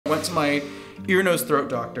went to my ear, nose, throat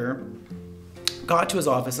doctor, got to his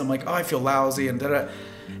office. I'm like, oh, I feel lousy and da-da.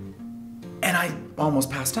 And I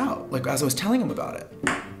almost passed out, like as I was telling him about it.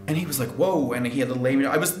 And he was like, whoa, and he had to lay me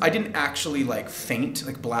down. I didn't actually like faint,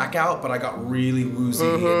 like blackout, but I got really woozy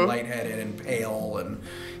and lightheaded and pale, and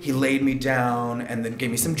he laid me down and then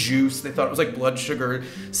gave me some juice. They thought it was like blood sugar,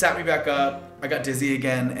 sat me back up. I got dizzy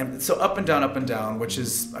again. And so up and down, which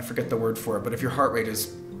is, I forget the word for it, but if your heart rate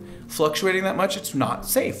is fluctuating that much, it's not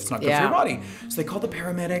safe. It's not good for your body. So they called the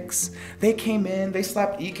paramedics. They came in, they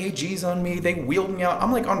slapped EKGs on me, they wheeled me out.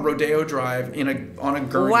 I'm like on Rodeo Drive on a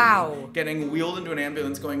gurney, getting wheeled into an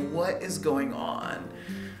ambulance going, what is going on?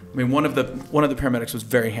 I mean, one of the paramedics was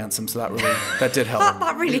very handsome, so that did help.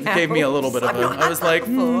 That really helped. Gave me a little bit of I was like,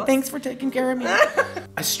 thanks for taking care of me.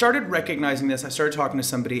 I started recognizing this. I started talking to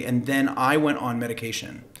somebody, and then I went on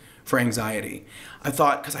medication for anxiety. I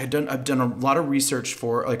thought, because I've done a lot of research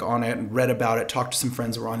on it and read about it, talked to some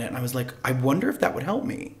friends who were on it, and I was like, I wonder if that would help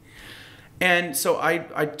me. And so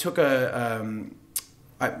I took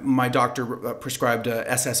my doctor prescribed a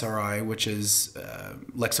SSRI, which is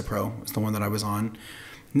Lexapro, is the one that I was on.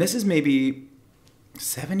 And this is maybe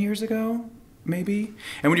 7 years ago, maybe.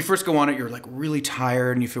 And when you first go on it, you're like really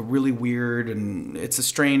tired and you feel really weird, and it's a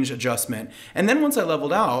strange adjustment. And then once I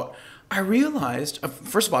leveled out, I realized,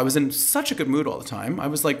 first of all, I was in such a good mood all the time. I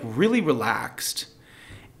was like really relaxed.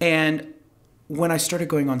 And when I started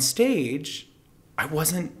going on stage,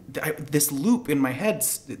 this loop in my head,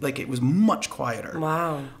 like it was much quieter.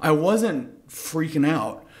 Wow. I wasn't freaking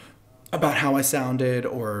out about how I sounded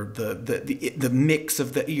or the mix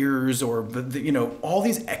of the ears or all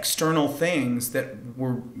these external things that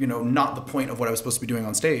were, not the point of what I was supposed to be doing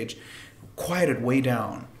on stage, quieted way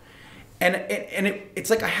down. And it's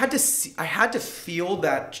like I had to feel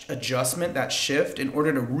that adjustment, that shift, in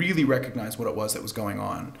order to really recognize what it was that was going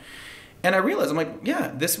on. And I realized, I'm like,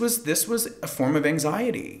 yeah, this was a form of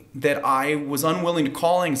anxiety that I was unwilling to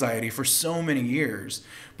call anxiety for so many years.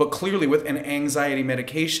 But clearly with an anxiety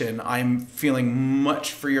medication, I'm feeling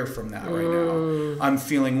much freer from that right now. I'm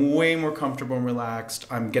feeling way more comfortable and relaxed.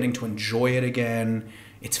 I'm getting to enjoy it again.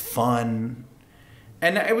 It's fun.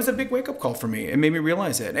 And it was a big wake-up call for me. It made me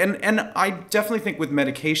realize it. And I definitely think with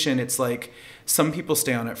medication, it's like some people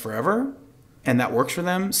stay on it forever, and that works for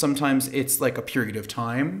them. Sometimes it's like a period of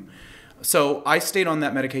time. So I stayed on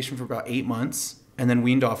that medication for about 8 months and then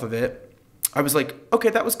weaned off of it. I was like, okay,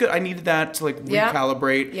 that was good. I needed that to like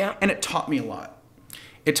recalibrate. Yeah. And it taught me a lot.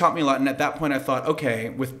 And at that point I thought, okay,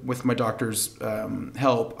 with my doctor's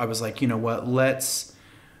help, I was like, you know what, let's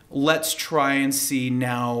try and see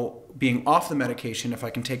now, being off the medication, if I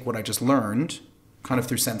can take what I just learned, kind of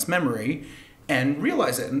through sense memory, and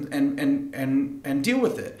realize it and deal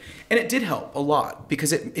with it. And it did help a lot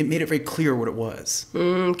because it made it very clear what it was.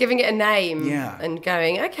 Giving it a name. Yeah. And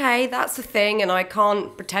going, okay, that's the thing, and I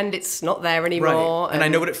can't pretend it's not there anymore. Right. And I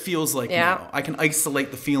know what it feels like now. I can isolate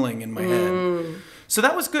the feeling in my head. So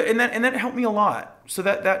that was good, and that helped me a lot. So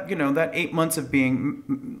that 8 months of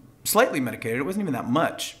being slightly medicated, it wasn't even that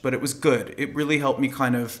much, but it was good. It really helped me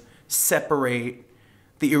kind of separate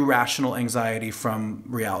the irrational anxiety from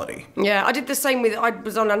reality. Yeah, I did the same I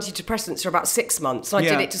was on antidepressants for about 6 months. I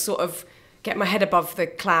did it to sort of get my head above the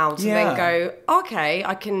clouds and then go, okay,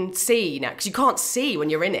 I can see now. Because you can't see when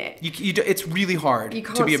you're in it. It's really hard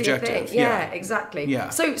to be objective. Yeah, exactly. Yeah.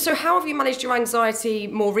 So how have you managed your anxiety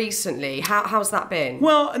more recently? How's that been?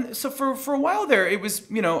 Well, so for a while there, it was,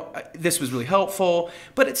 this was really helpful,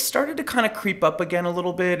 but it started to kind of creep up again a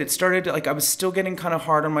little bit. It started to, I was still getting kind of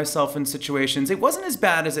hard on myself in situations. It wasn't as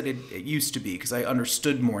bad as it used to be because I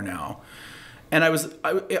understood more now. And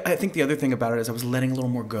I think the other thing about it is I was letting a little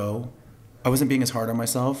more go. I wasn't being as hard on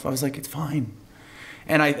myself. I was like, it's fine.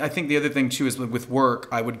 And I think the other thing too is with work,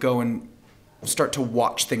 I would go and start to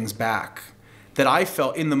watch things back that I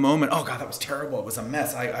felt in the moment, oh God, that was terrible. It was a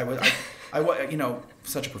mess. I was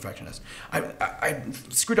such a perfectionist. I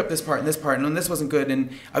screwed up this part and then this wasn't good.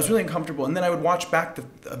 And I was really uncomfortable. And then I would watch back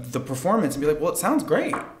the performance and be like, well, it sounds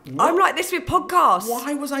great. I'm like this with podcasts.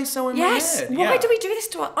 Why was I so in my head? Why do we do this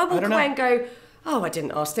to us? I walk away and go, oh, I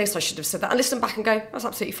didn't ask this, I should have said that. And listen back and go, that's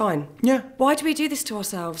absolutely fine. Yeah. Why do we do this to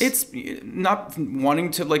ourselves? It's not wanting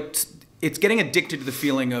to, it's getting addicted to the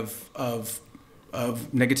feeling of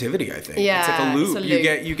negativity, I think. Yeah, it's like a loop. It's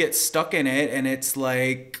a loop. You get stuck in it, and it's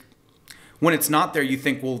like, when it's not there, you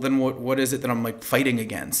think, well, then what is it that I'm, fighting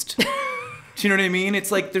against? Do you know what I mean? It's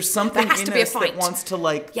like there's something in us that wants to,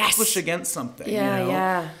 push against something. Yeah,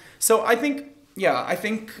 yeah. So I think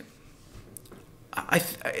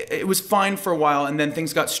it was fine for a while, and then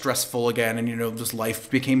things got stressful again, and just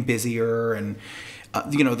life became busier, and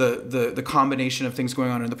the combination of things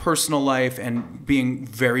going on in the personal life and being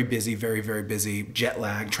very busy, very, very busy, jet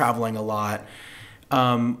lag, traveling a lot.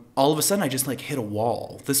 All of a sudden I just like hit a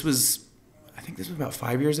wall. I think this was about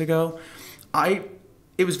 5 years ago.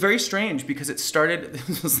 It was very strange because it started,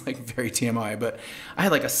 this was like very TMI, but I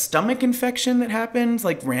had like a stomach infection that happened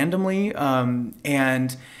like randomly.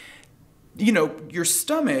 And your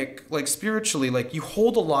stomach, like spiritually, like you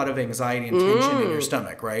hold a lot of anxiety and tension in your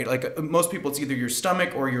stomach, right? Like most people, it's either your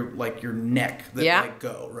stomach or your neck that like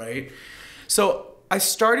go, right? So I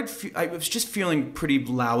was just feeling pretty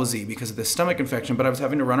lousy because of this stomach infection, but I was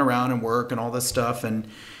having to run around and work and all this stuff. And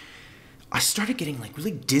I started getting like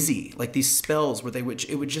really dizzy, like these spells where it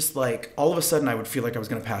would just like, all of a sudden I would feel like I was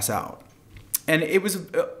going to pass out. And it was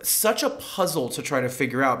such a puzzle to try to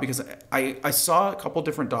figure out because I saw a couple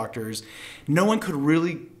different doctors. No one could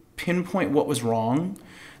really pinpoint what was wrong.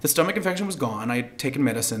 The stomach infection was gone. I had taken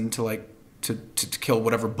medicine to kill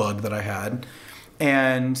whatever bug that I had.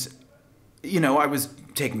 And, I was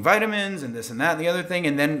taking vitamins and this and that and the other thing.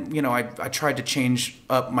 And then, I tried to change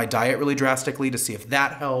up my diet really drastically to see if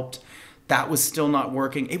that helped. That was still not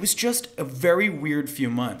working. It was just a very weird few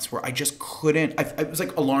months where I just couldn't, it was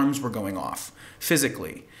like alarms were going off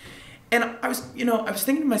physically. And I was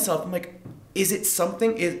thinking to myself, I'm like, is it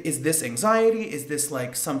something, is this anxiety? Is this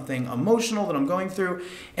like something emotional that I'm going through?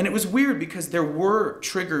 And it was weird because there were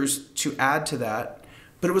triggers to add to that,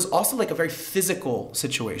 but it was also like a very physical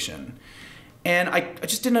situation. And I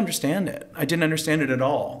just didn't understand it. I didn't understand it at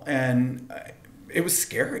all. And it was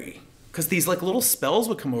scary. Because these like little spells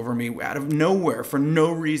would come over me out of nowhere for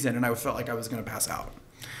no reason, and I felt like I was going to pass out.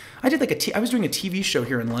 I did I was doing a TV show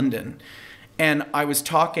here in London, and I was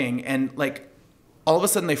talking, and like all of a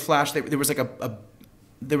sudden they flashed. There was like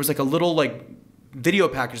a little like video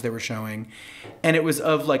package they were showing, and it was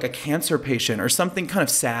of like a cancer patient or something kind of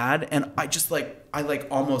sad, and I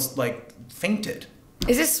almost like fainted.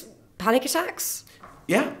 Is this panic attacks?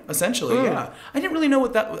 Yeah, essentially, yeah. I didn't really know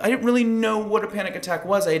what a panic attack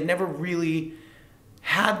was. I had never really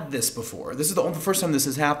had this before. This is the first time this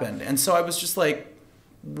has happened. And so I was just like,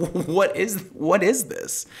 what is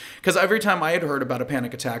this? Because every time I had heard about a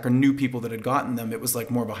panic attack or knew people that had gotten them, it was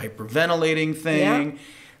like more of a hyperventilating thing. Yeah.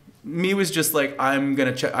 Me was just like, I'm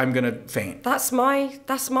gonna faint. That's my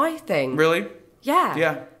thing. Really? Yeah.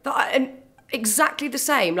 Yeah. And exactly the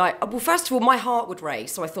same. Like, well, first of all, my heart would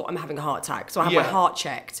race, so I thought I'm having a heart attack. So I had my heart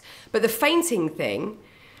checked. But the fainting thing,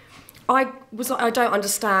 I was like, I don't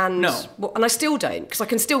understand. No. And I still don't, because I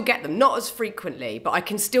can still get them, not as frequently, but I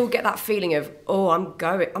can still get that feeling of, oh, I'm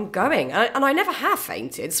going. And I never have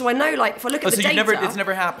fainted. So I know, like, if I look at the data, it's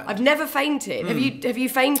never happened. I've never fainted. Have you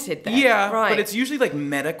fainted then? Yeah, right. But it's usually like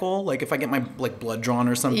medical, like if I get my like blood drawn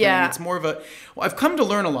or something. Yeah. It's more of I've come to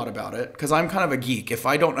learn a lot about it because I'm kind of a geek. If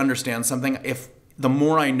I don't understand something, the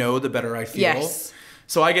more I know, the better I feel. Yes.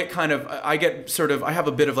 So I have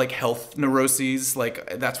a bit of like health neuroses,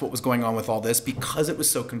 like that's what was going on with all this because it was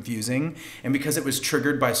so confusing and because it was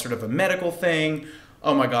triggered by sort of a medical thing.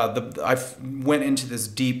 Oh my God, I went into this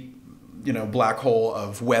deep, black hole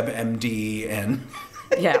of WebMD and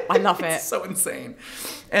yeah, I love it. It's so insane.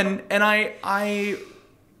 And I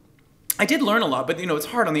did learn a lot, but it's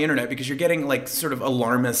hard on the internet because you're getting like sort of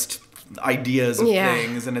alarmist ideas of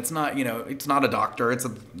things, and it's not a doctor, it's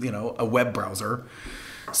a web browser.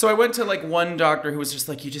 So I went to like one doctor who was just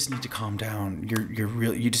like, you just need to calm down.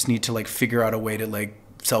 You just need to like figure out a way to like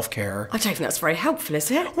self-care. I don't think that's very helpful, is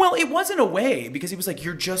it? Well, it wasn't a way because he was like,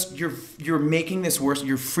 you're making this worse.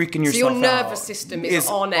 You're freaking yourself out. So your nervous system is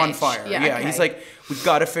on edge. On fire. Yeah. Okay. He's like, we've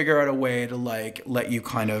got to figure out a way to like let you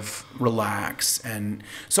kind of relax. And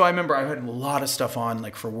so I remember I had a lot of stuff on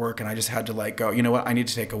like for work, and I just had to like go, you know what? I need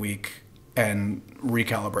to take a week and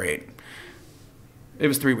recalibrate. It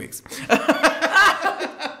was 3 weeks.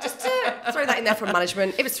 Just to throw that in there from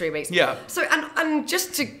management, it was 3 weeks. Yeah. So, and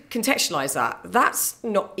just to contextualise that's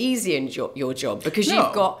not easy in your job because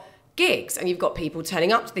you've got gigs and you've got people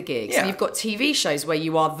turning up to the gigs and you've got TV shows where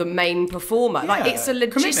you are the main performer. Like, it's a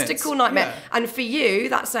logistical nightmare. Yeah. And for you,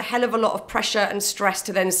 that's a hell of a lot of pressure and stress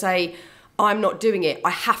to then say, I'm not doing it. I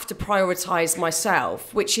have to prioritise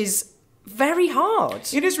myself, which is very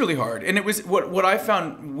hard. It is really hard. And it was what I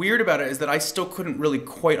found weird about it is that I still couldn't really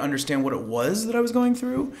quite understand what it was that I was going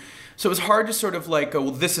through. So it was hard to sort of like go,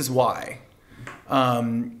 well, this is why.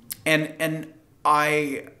 And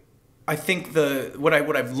I think what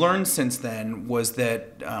I've learned since then was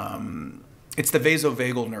that it's the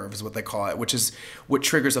vasovagal nerve is what they call it, which is what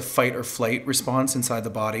triggers a fight or flight response inside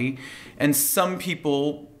the body. And some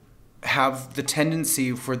people have the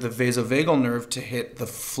tendency for the vasovagal nerve to hit the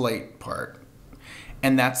flight part.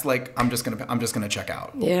 And that's like, I'm just gonna check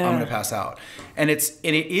out. Yeah. I'm gonna pass out. And it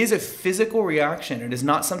is a physical reaction. It is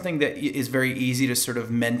not something that is very easy to sort of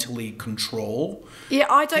mentally control. Yeah,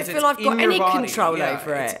 I don't feel I've got any control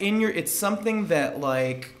over it. It's something that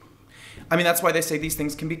like, I mean, that's why they say these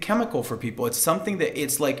things can be chemical for people. It's something that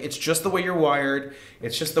it's just the way you're wired.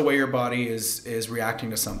 It's just the way your body is reacting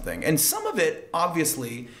to something. And some of it,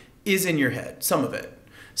 obviously, is in your head. Some of it.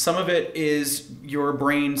 Some of it is your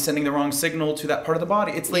brain sending the wrong signal to that part of the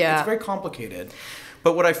body. It's like, it's very complicated.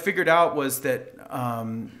 But what I figured out was that,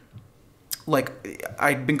 like,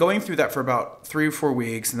 I'd been going through that for about 3 or 4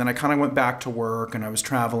 weeks, and then I kind of went back to work, and I was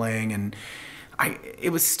traveling, and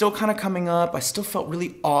it was still kind of coming up. I still felt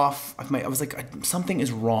really off. I was like, something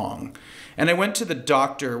is wrong. And I went to the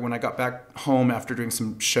doctor when I got back home after doing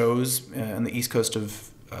some shows on the East Coast of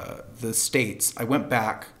the States. I went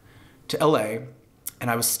back to LA, and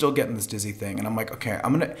I was still getting this dizzy thing. And I'm like, okay,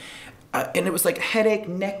 I'm going to... and it was like headache,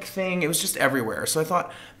 neck thing. It was just everywhere. So I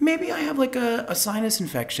thought, maybe I have like a sinus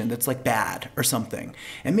infection that's like bad or something.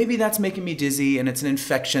 And maybe that's making me dizzy, and it's an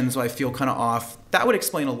infection, so I feel kind of off. That would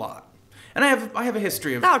explain a lot. And I have a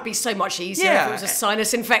history of... That would be so much easier if it was a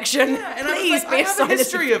sinus infection. Yeah, and I have a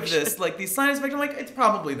history of this, like these sinus infections. I'm like, it's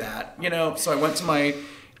probably that, you know? So I went to my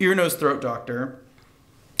ear, nose, throat doctor,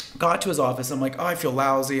 got to his office. I'm like, oh, I feel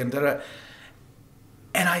lousy, and da-da.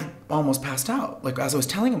 And I almost passed out, like, as I was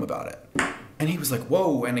telling him about it. And he was like,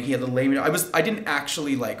 whoa, and he had to lay me down. I didn't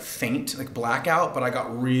actually, like, faint, like, blackout, but I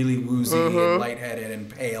got really woozy and lightheaded and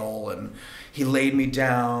pale, and he laid me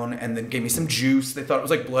down and then gave me some juice. They thought it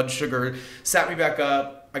was, like, blood sugar, sat me back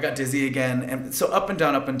up. I got dizzy again. And so up and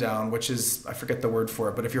down, which is, I forget the word for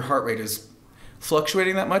it, but if your heart rate is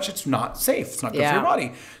fluctuating that much, it's not safe. It's not good for your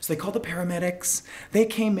body. So they called the paramedics. They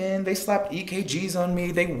came in. They slapped EKGs on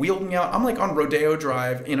me. They wheeled me out. I'm like on Rodeo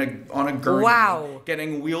Drive on a gurney,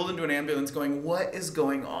 getting wheeled into an ambulance, going, "What is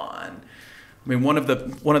going on?" I mean, one of the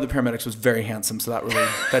paramedics was very handsome, so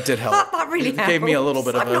that did help. That really gave me a little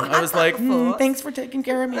bit of a. I was like, "Thanks for taking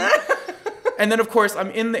care of me." And then, of course,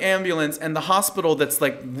 I'm in the ambulance, and the hospital that's,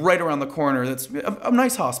 like, right around the corner, that's a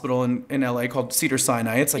nice hospital in LA called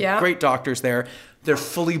Cedars-Sinai. It's, like, great doctors there. They're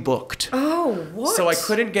fully booked. Oh, what? So I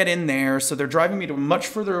couldn't get in there, so they're driving me to a much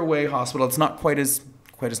further away hospital. It's not quite as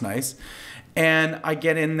nice. And I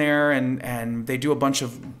get in there, and they do a bunch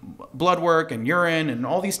of blood work and urine and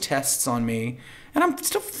all these tests on me. And I'm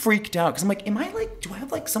still freaked out, because I'm like, do I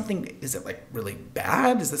have, like, something, is it, like, really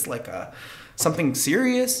bad? Is this, like, something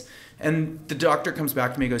serious? And the doctor comes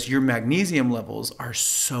back to me and goes, your magnesium levels are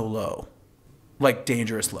so low, like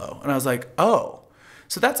dangerous low. And I was like, oh.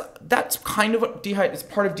 So that's kind of it's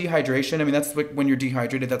part of dehydration. I mean, that's like when you're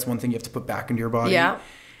dehydrated, that's one thing you have to put back into your body. Yeah.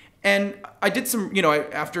 And I did some,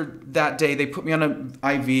 after that day, they put me on an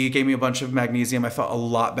IV, gave me a bunch of magnesium. I felt a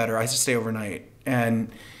lot better. I had to stay overnight.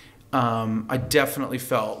 And I definitely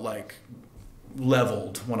felt like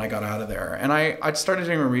leveled when I got out of there. And I started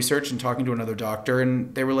doing my research and talking to another doctor,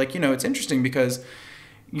 and they were like, it's interesting because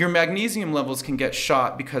your magnesium levels can get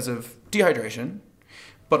shot because of dehydration,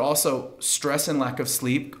 but also stress and lack of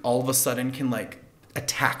sleep all of a sudden can, like,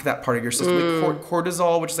 attack that part of your system. Like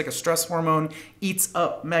cortisol, which is like a stress hormone, eats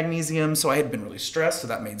up magnesium. So I had been really stressed, so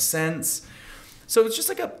that made sense. So it's just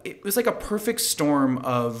like it was like a perfect storm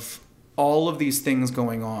of all of these things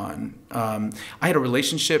going on. I had a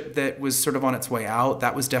relationship that was sort of on its way out.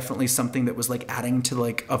 That was definitely something that was, like, adding to,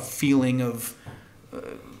 like, a feeling of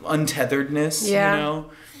untetheredness.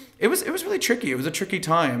 It was really tricky. It was a tricky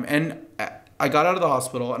time. And I got out of the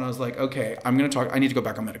hospital and I was like, okay, I need to go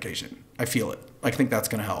back on medication. I feel it. I think that's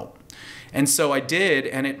going to help. And so I did,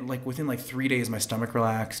 and it, like, within, like, 3 days, my stomach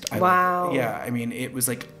relaxed. Wow. I mean, it was,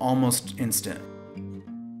 like, almost instant.